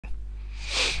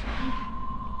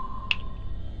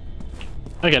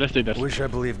Okay, let's do this. Wish I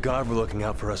believed God were looking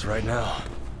out for us right now.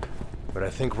 But I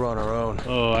think we're on our own.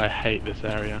 Oh, I hate this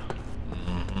area.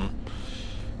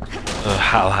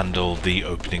 I'll handle the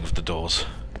opening of the doors.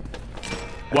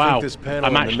 Wow, this panel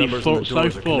I'm and the actually numbers on the so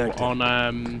doors are full connected.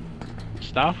 on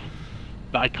stuff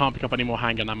that I can't pick up any more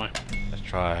handgun ammo. Let's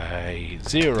try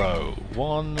 0,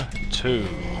 1, 2.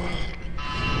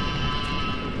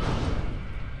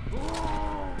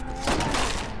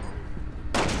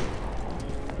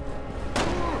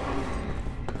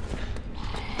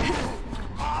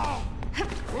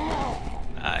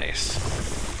 Nice.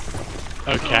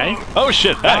 Okay. Oh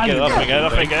shit! Get up again!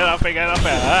 I'm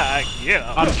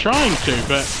trying to,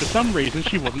 but for some reason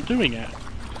she wasn't doing it.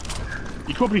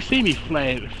 You probably see me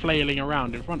flailing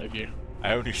around in front of you.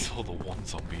 I only saw the one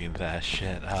zombie in there.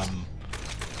 Shit. Alright.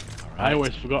 I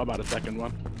always forgot about the second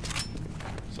one.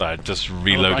 So just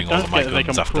reloading all of my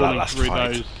guns after that last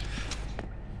fight.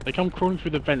 They come crawling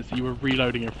through the vents that you were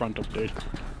reloading in front of, dude.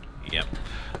 Yep.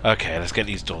 Okay, let's get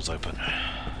these doors open.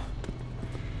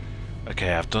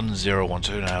 Okay, I've done 0, 1,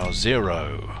 2 now.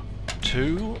 0,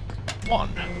 2, 1.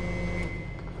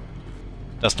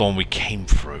 That's the one we came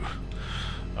through.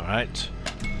 Alright.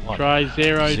 Try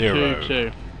 0, 2,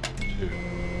 2.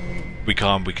 We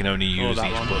can't. We can only use each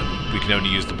one. button. We can only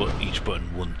use each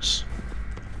button once.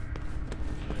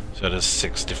 So there's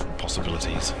 6 different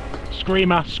possibilities.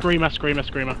 Screamer, screamer, screamer,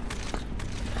 screamer.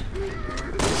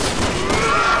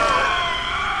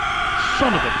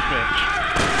 Son of a bitch.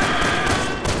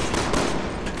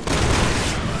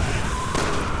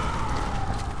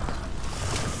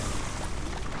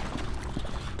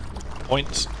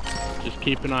 Points. Just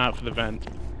keep an eye out for the vent.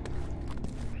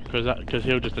 Because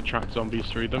he'll just attract zombies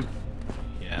through them.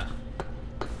 Yeah.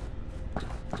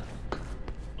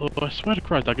 Oh, I swear to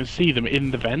Christ, I can see them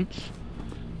in the vents.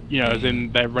 You know, as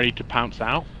in they're ready to pounce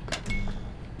out.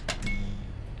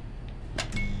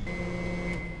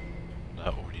 No,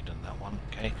 already done that one.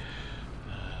 Okay.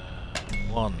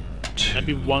 1, 2.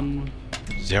 Maybe 1.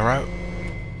 0.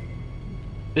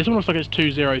 This one looks like it's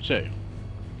 2, 0, 2.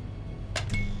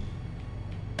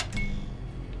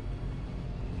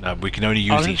 No, we can only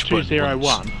use each button 2, 0,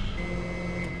 once. 1.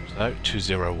 So 2,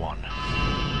 0, 1.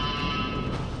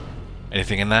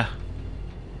 Anything in there?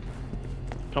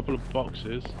 Couple of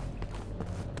boxes.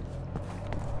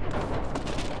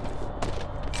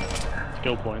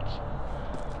 Skill points.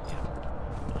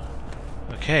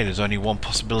 Okay, there's only one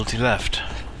possibility left.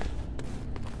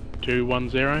 2, 1,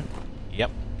 0.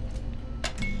 Yep.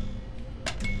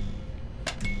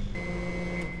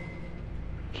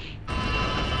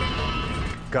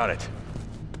 Got it.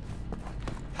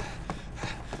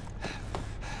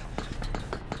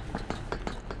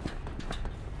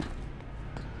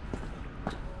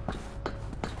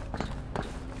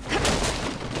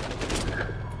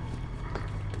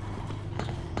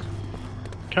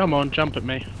 Come on, jump at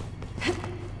me.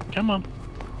 Come on.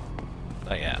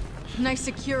 Oh yeah. Nice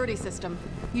security system.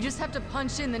 You just have to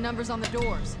punch in the numbers on the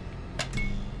doors.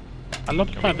 I love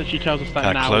the fact that she tells us that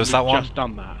Can I now close we've that one? just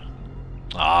done that.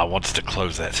 Ah, I wanted to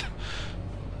close it.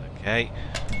 Okay.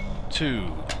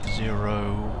 2,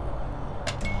 0,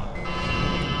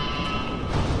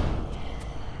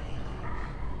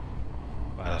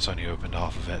 1. Well, that's only opened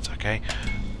half of it. Okay.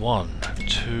 1,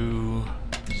 2,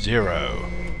 0.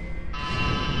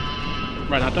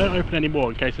 Right, now don't open any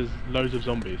more in case there's loads of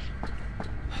zombies.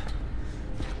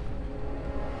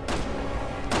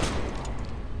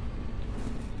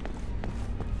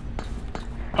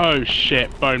 Oh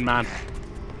shit, Bone Man.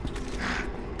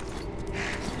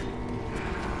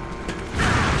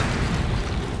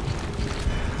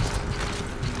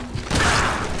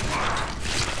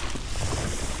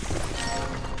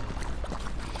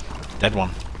 Dead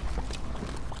one.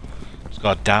 Just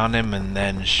gotta down him and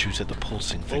then shoot at the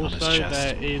pulsing thing on his Also, chest.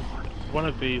 there is one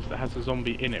of these that has a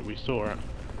zombie in it. We saw it.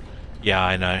 Yeah,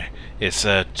 I know. It's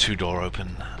a 2-door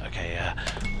open. Okay,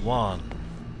 1,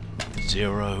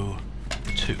 0,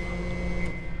 2.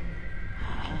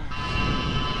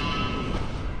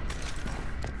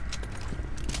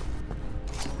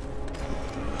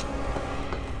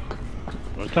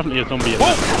 Well, there's definitely a zombie in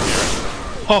there.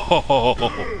 Ho ho ho ho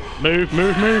ho! Move,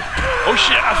 move, move! Oh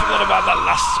shit, I forgot about that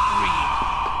last screen.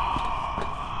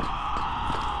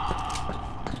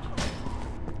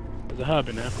 There's a herb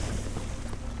in there.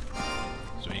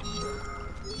 Sweet.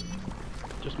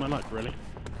 Just my luck, really.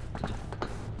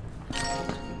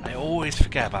 I always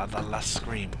forget about that last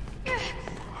scream.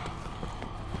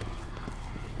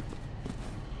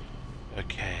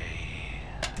 Okay.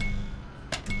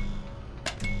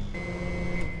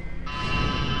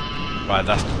 Right,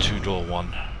 that's the 2-door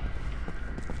one.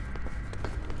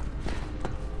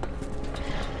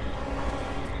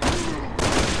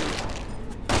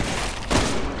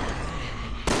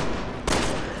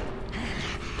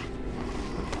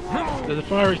 There's a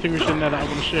fire extinguisher in there that I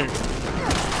want to shoot.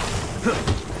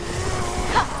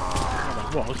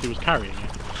 Oh, what? He was carrying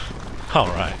it.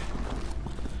 Alright.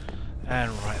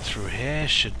 And right through here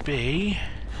should be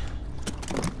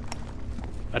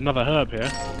Another herb here.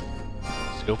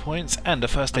 skill points and a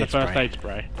first aid And a first spray. aid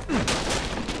spray.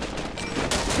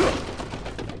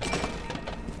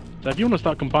 So if you want to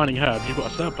start combining herbs, you've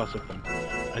got a surplus of them.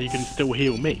 And you can still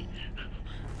heal me.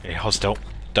 Okay, hostile.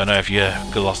 Don't know if you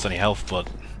lost any health, but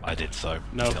I did, so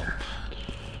No. still.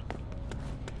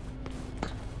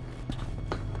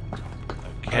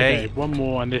 Okay. One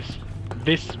more, and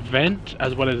this vent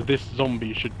as well as this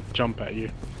zombie should jump at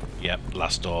you. Yep,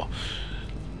 last door.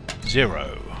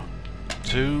 0,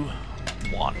 2,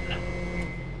 1.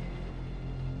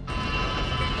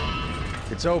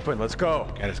 It's open, let's go.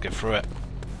 Okay, let's get through it.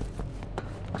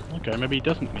 Okay, maybe he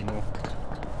doesn't anymore.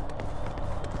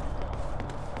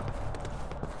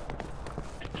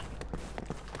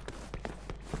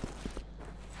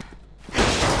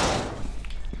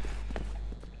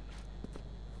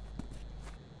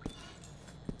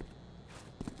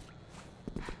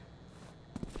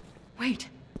 Wait,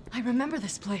 I remember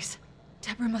this place.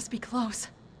 Deborah must be close.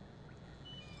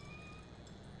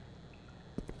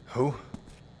 Who?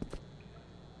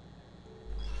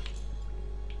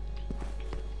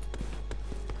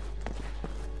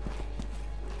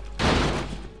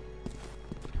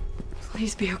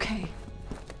 Please be okay.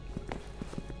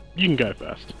 You can go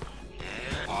first.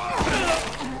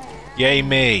 Yay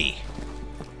me!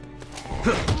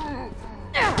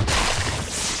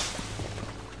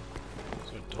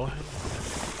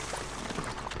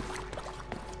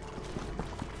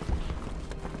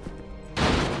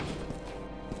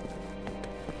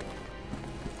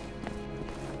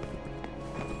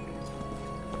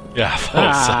 Yeah, I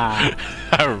thought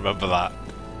so. I remember that.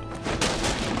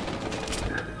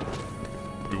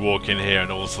 We walk in here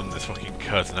and all of a sudden this fucking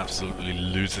curtain absolutely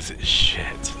loses its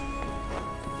shit.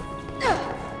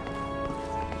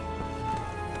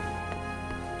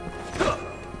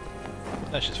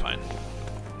 That's just fine.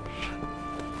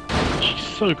 She's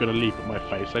so gonna leap at my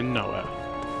face, I know it.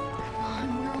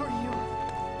 Come on, where are you?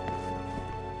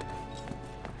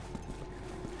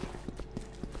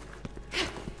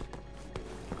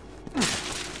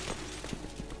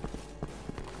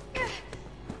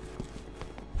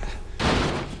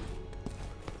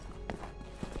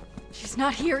 She's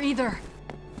not here either.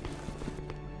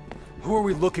 Who are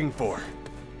we looking for?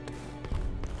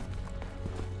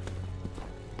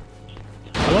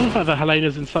 I love the fact that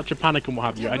Helena's in such a panic and what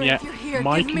have you, and Deborah, yet if you're here,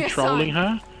 my give me a controlling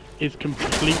sign. her is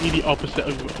completely the opposite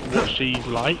of what she's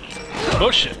like.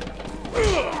 Bullshit!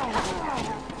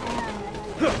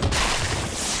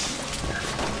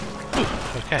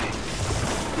 Okay.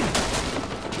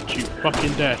 Don't you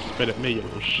fucking dare spit at me, you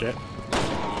little shit.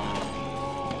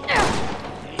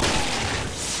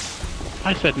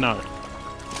 I said no.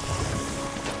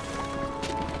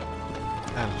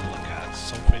 And look at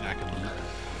something I can...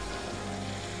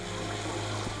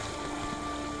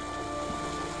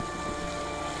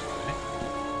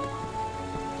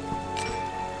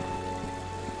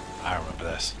 I remember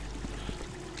this.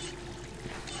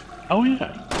 Oh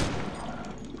yeah.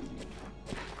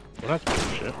 Well, that's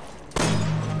bullshit.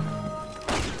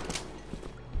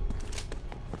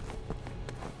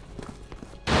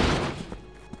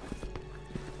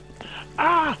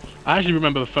 Ah! I actually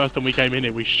remember the first time we came in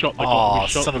here, we shot the, Aw, we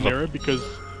shot son the of a- mirror because...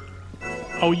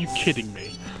 Oh, are you kidding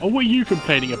me? Oh, what are you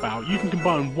complaining about? You can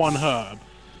combine one herb.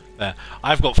 There.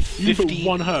 I've got You 15... put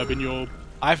one herb in your...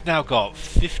 I've now got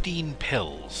 15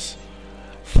 pills,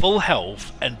 full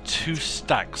health, and 2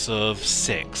 stacks of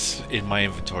 6 in my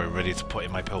inventory ready to put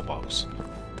in my pill box.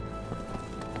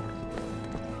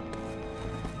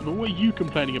 But what are you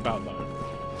complaining about though?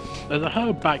 There's a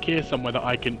herb back here somewhere that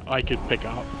I could pick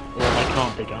up, or I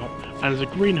can't pick up, and there's a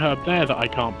green herb there that I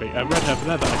can't pick, a red herb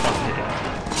there that I can't pick up.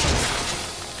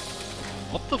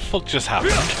 What the fuck just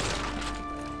happened?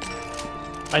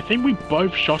 I think we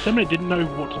both shot him and didn't know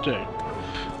what to do.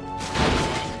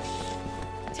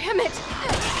 Damn it!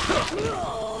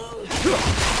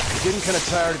 I'm getting kind of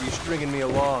tired of you stringing me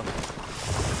along.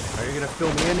 Are you gonna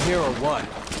fill me in here or what?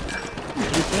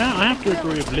 Yeah, I have to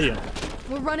agree with Leon.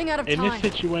 We're running out of In time. this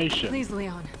situation, Please,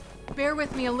 Leon. Bear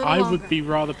with me a little I longer. would be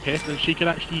rather pissed and she could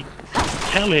actually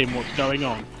tell him what's going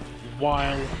on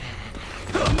while...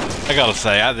 I gotta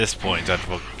say, at this point, I'd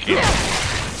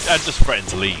just threaten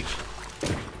to leave.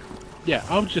 Yeah,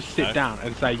 I'll just sit No. down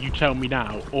and say, you tell me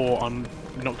now, or I'm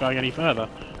not going any further.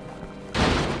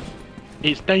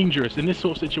 It's dangerous. In this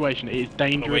sort of situation, it is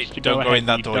dangerous Oh, wait, to don't go go ahead in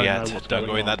that and you door don't know yet. what's Don't going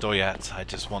go in on. that door yet. I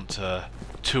just want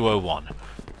 201.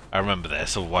 I remember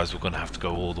this, otherwise we're gonna have to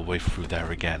go all the way through there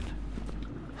again.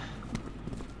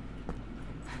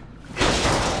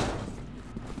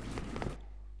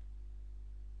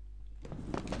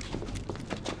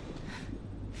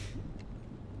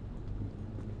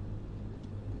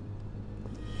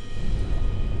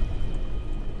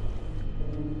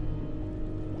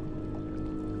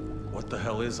 What the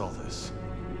hell is all this?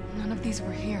 None of these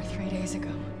were here 3 days ago.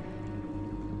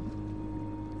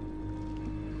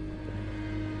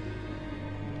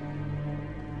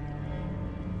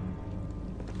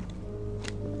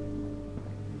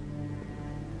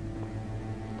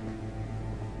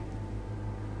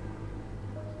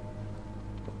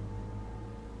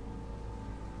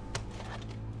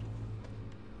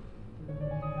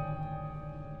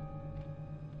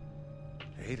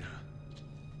 Ada.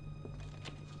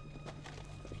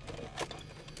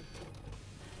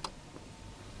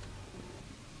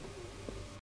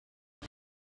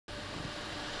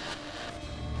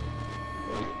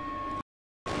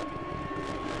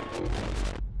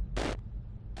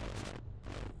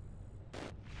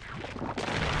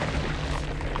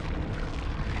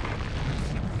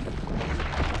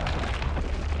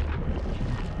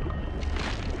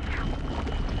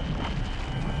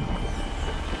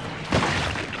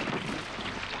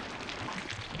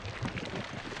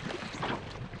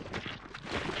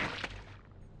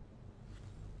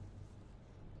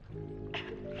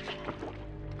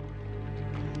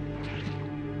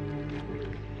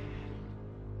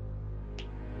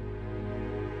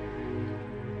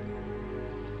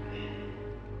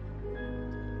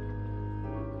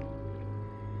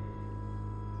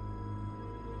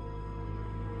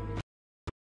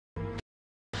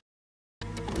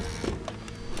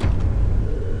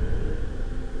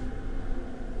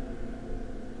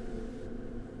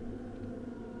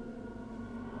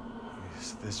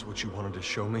 Is this what you wanted to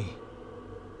show me?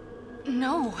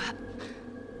 No,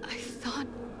 I thought...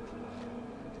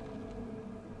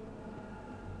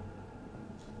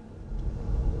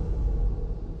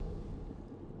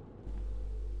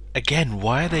 Again,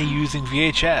 why are they using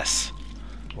VHS?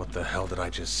 What the hell did I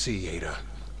just see, Ada?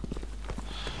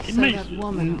 It So makes... that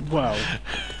woman- well...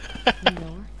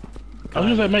 Your I was going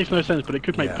to say it makes no sense, but it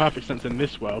could make Yeah. perfect sense in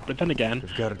this world. But then again,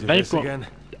 We've got to do they've this got again?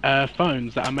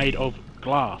 phones that are made of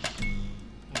glass.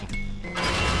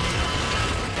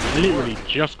 Literally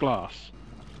just glass.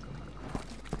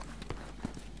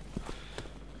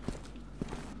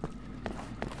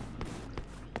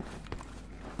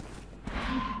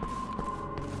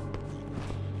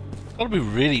 That'll be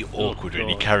really awkward when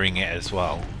you're God. carrying it as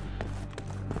well.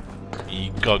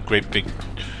 You got a great big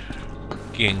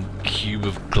fucking cube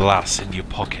of glass in your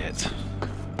pocket.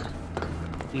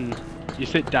 You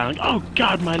sit down, oh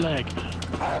god, my leg!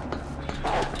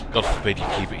 God forbid you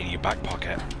keep it in your back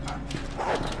pocket.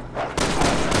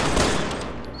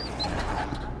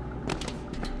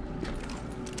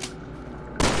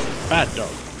 Bad dog.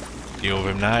 Deal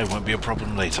with him now, it won't be a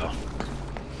problem later.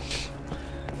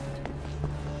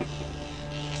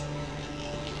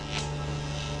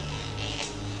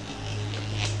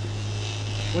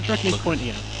 What do you reckon he's pointing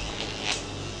at?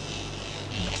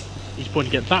 He's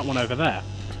pointing at that one over there.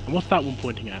 And what's that one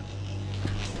pointing at?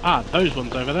 Ah, those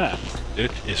ones over there.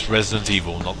 It's Resident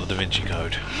Evil, not the Da Vinci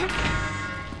Code.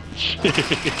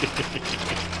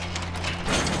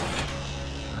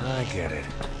 I get it.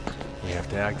 We have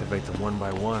to activate them one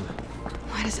by one.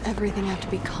 Why does everything have to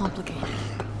be complicated?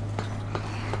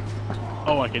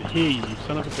 Oh, I can hear you, you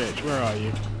son of a bitch. Where are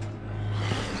you?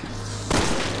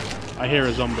 I hear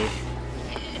a zombie.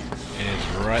 It's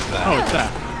right there. Oh, it's there.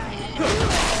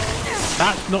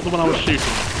 That's not the one I was shooting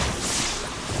at.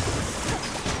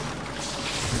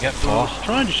 Get The one I far. was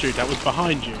trying to shoot at was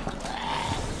behind you.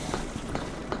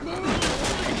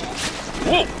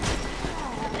 Whoa!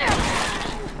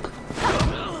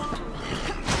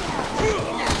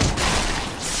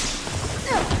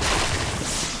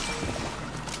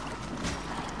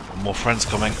 More friends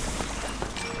coming.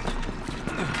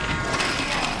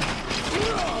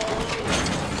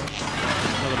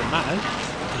 Not that it matters.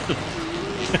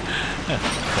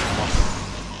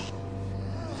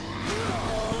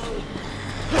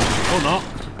 Or not.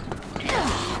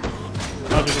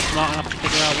 I was smart enough to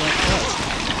figure out where to go.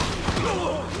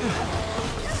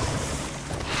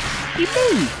 He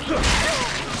moved!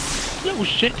 Little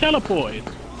shit teleported.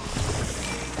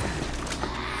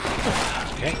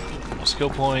 Okay, more skill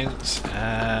points,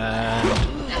 and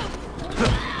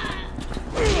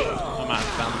I'm out of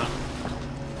stamina.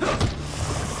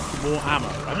 More ammo. I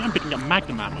think I'm picking up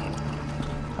magnum ammo.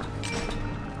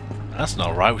 that's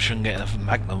not right. We shouldn't get enough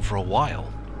Magnum for a while.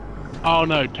 Oh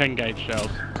no, 10 gauge shells.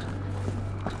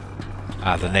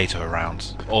 Ah, the NATO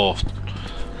rounds. Or...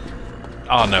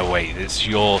 oh no, wait, it's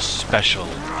your special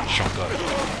shotgun.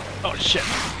 Oh shit.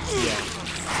 Yeah.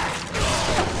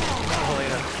 Oh,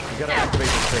 Ada, we gotta activate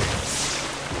this thing.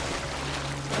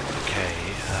 Okay,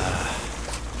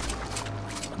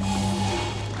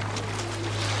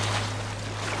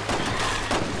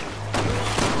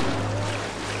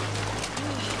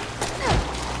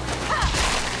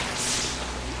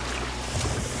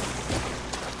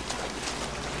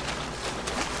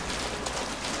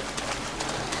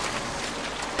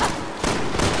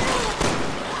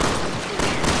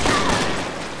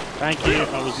 Thank you,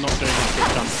 I was not doing that quick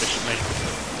time efficiently.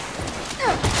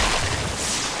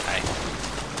 Hey.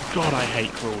 God, I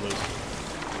hate crawlers.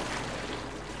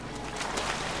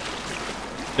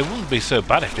 It wouldn't be so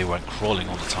bad if they weren't crawling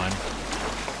all the time.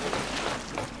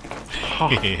 Ha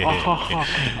ha ha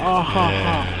ha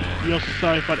ha. You're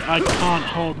so funny. I can't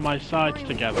hold my sides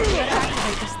together.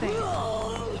 Activate this thing.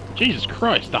 Jesus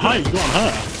Christ, the higher you got on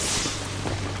her.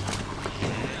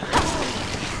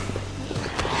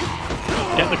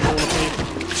 Get the crawler, please.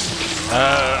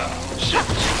 Shit.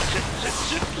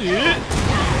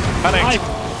 Panicked.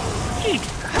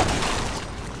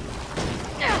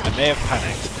 I may have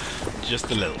panicked.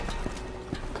 Just a little.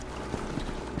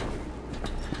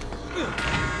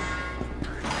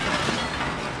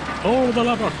 Oh, the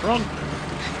lever, front.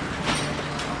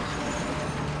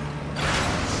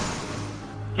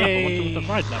 Yay. The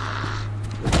right lever.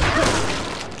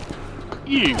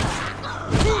 You.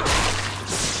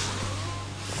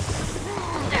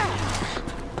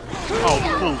 Oh,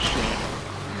 bullshit.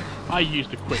 I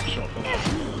used a quick shot for that.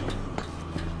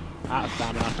 Out of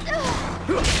stamina.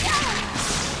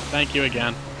 Thank you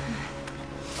again.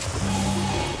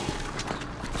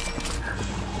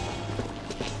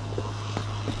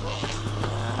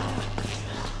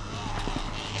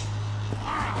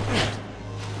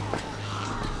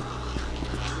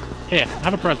 Here,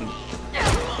 have a present.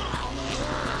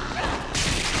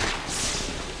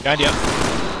 Behind you.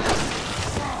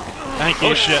 Thank you.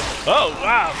 Oh shit. Oh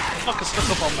wow. Fucking stuck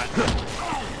up on that.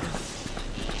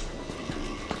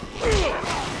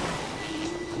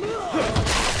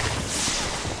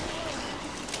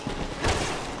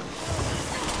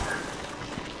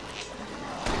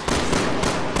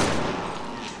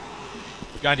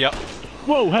 Behind you.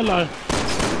 Whoa, hello.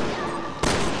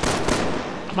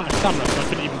 I'm out of stamina, so I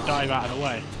couldn't even dive out of the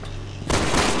way.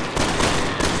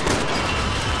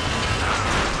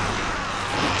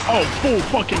 Oh, bull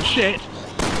fucking shit!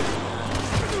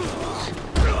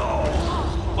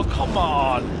 Oh, come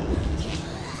on!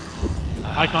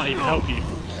 I can't even help you.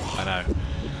 I know.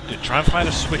 Dude, try and find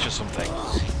a switch or something.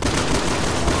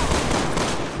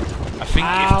 I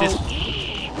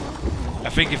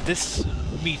think if this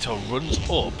meter runs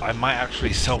up, I might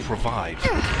actually self-revive.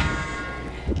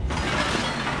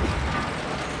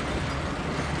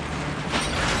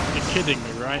 You're kidding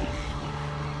me, right?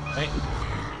 Right?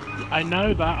 I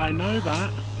know that, I know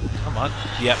that. Come on.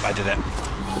 Yep, I did it.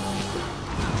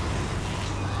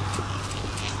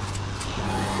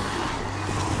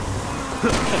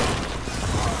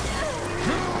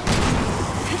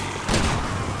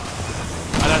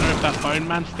 I don't know if that bone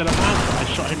man's still around, but I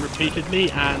shot him repeatedly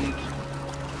and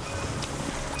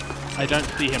I don't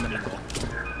see him anymore.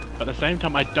 But at the same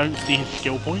time, I don't see his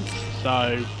skill points,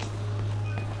 so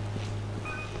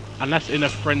unless in a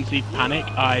frenzied panic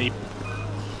I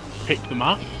pick them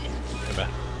up.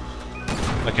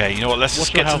 Okay, you know what, let's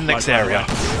just What's get to the your next health like, area.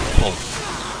 Pull.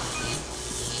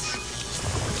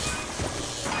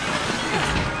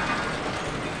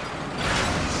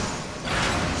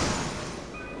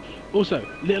 Also,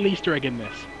 little Easter egg in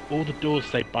this. All the doors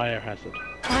say biohazard.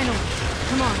 Finally,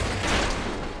 come on.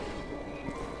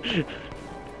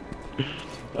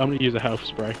 I'm gonna use a health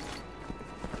spray.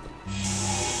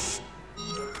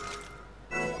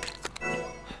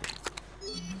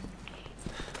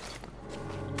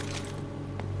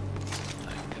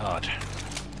 God.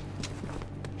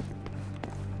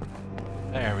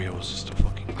 That area was just a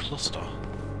fucking cluster.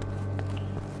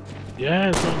 Yeah,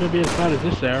 it's not gonna be as bad as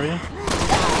this area.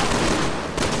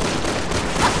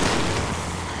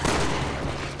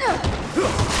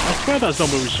 I swear that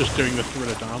zombie was just doing the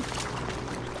thriller dance.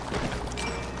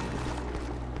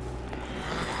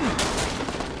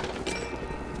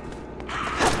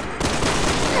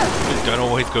 They don't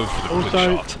always go for the quick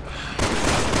Also, shot.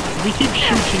 we keep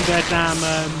shooting their damn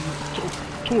sort of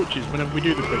torches whenever we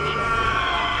do the quick shot.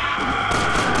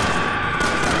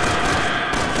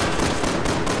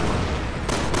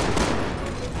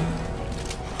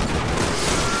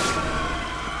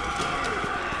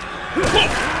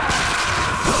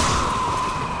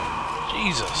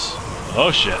 Jesus.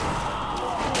 Oh shit.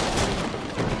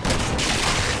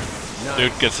 Nice.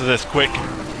 Dude, get to this quick.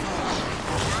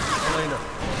 Elena.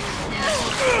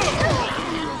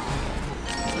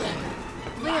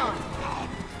 Leon.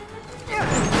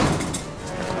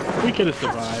 We could have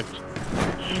survived.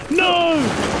 No!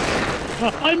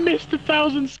 I missed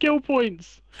 1,000 skill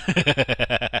points!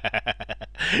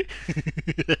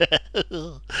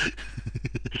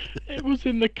 It was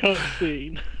in the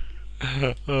cutscene.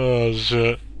 Oh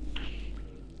shit.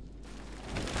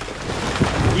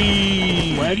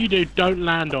 Whee! Whatever you do, don't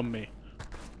land on me.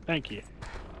 Thank you.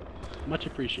 Much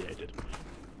appreciated.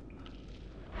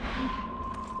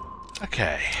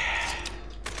 Okay.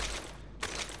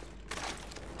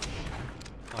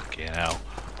 Fucking hell.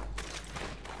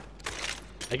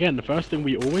 Again, the first thing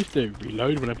we always do,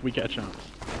 reload whenever we get a chance.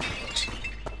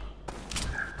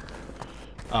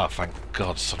 Oh, thank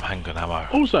God, some handgun ammo.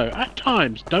 Also, at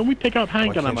times, don't we pick up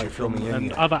handgun can't ammo you fill from me in and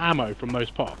yet? other ammo from those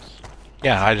pops?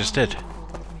 Yeah, I just did.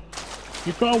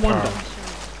 You've got to wonder,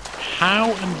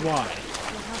 how and why?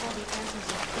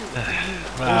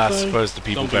 I Also, suppose the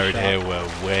people zombie buried shark. here were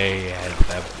way ahead of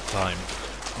their time.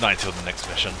 Not until the next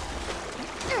mission.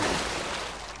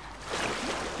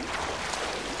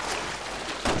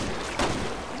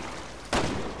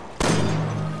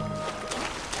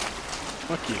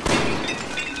 Fuck you.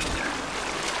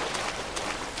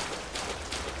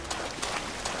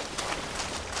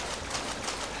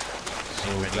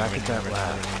 So back at that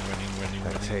lab.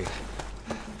 That tape.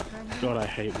 God, I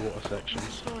hate water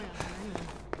sections.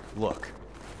 Look,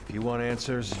 if you want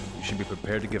answers, you should be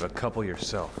prepared to give a couple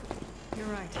yourself. You're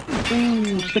right.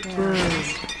 Ooh, sick bird.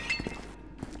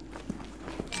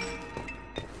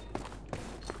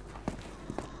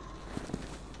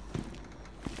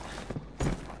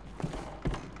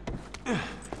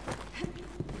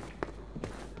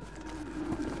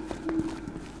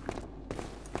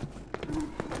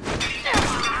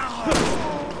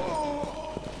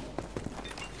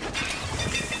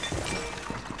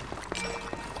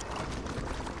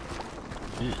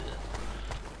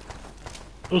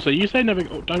 Also, you say never,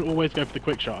 don't always go for the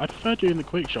quick shot. I prefer doing the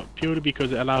quick shot purely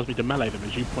because it allows me to melee them,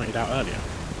 as you pointed out earlier.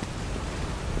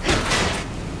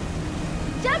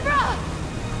 Deborah!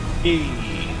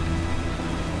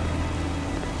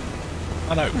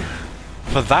 I know.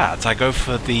 For that, I go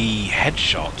for the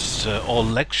headshots or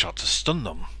leg shot to stun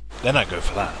them. Then I go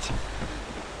for that.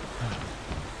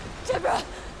 Deborah!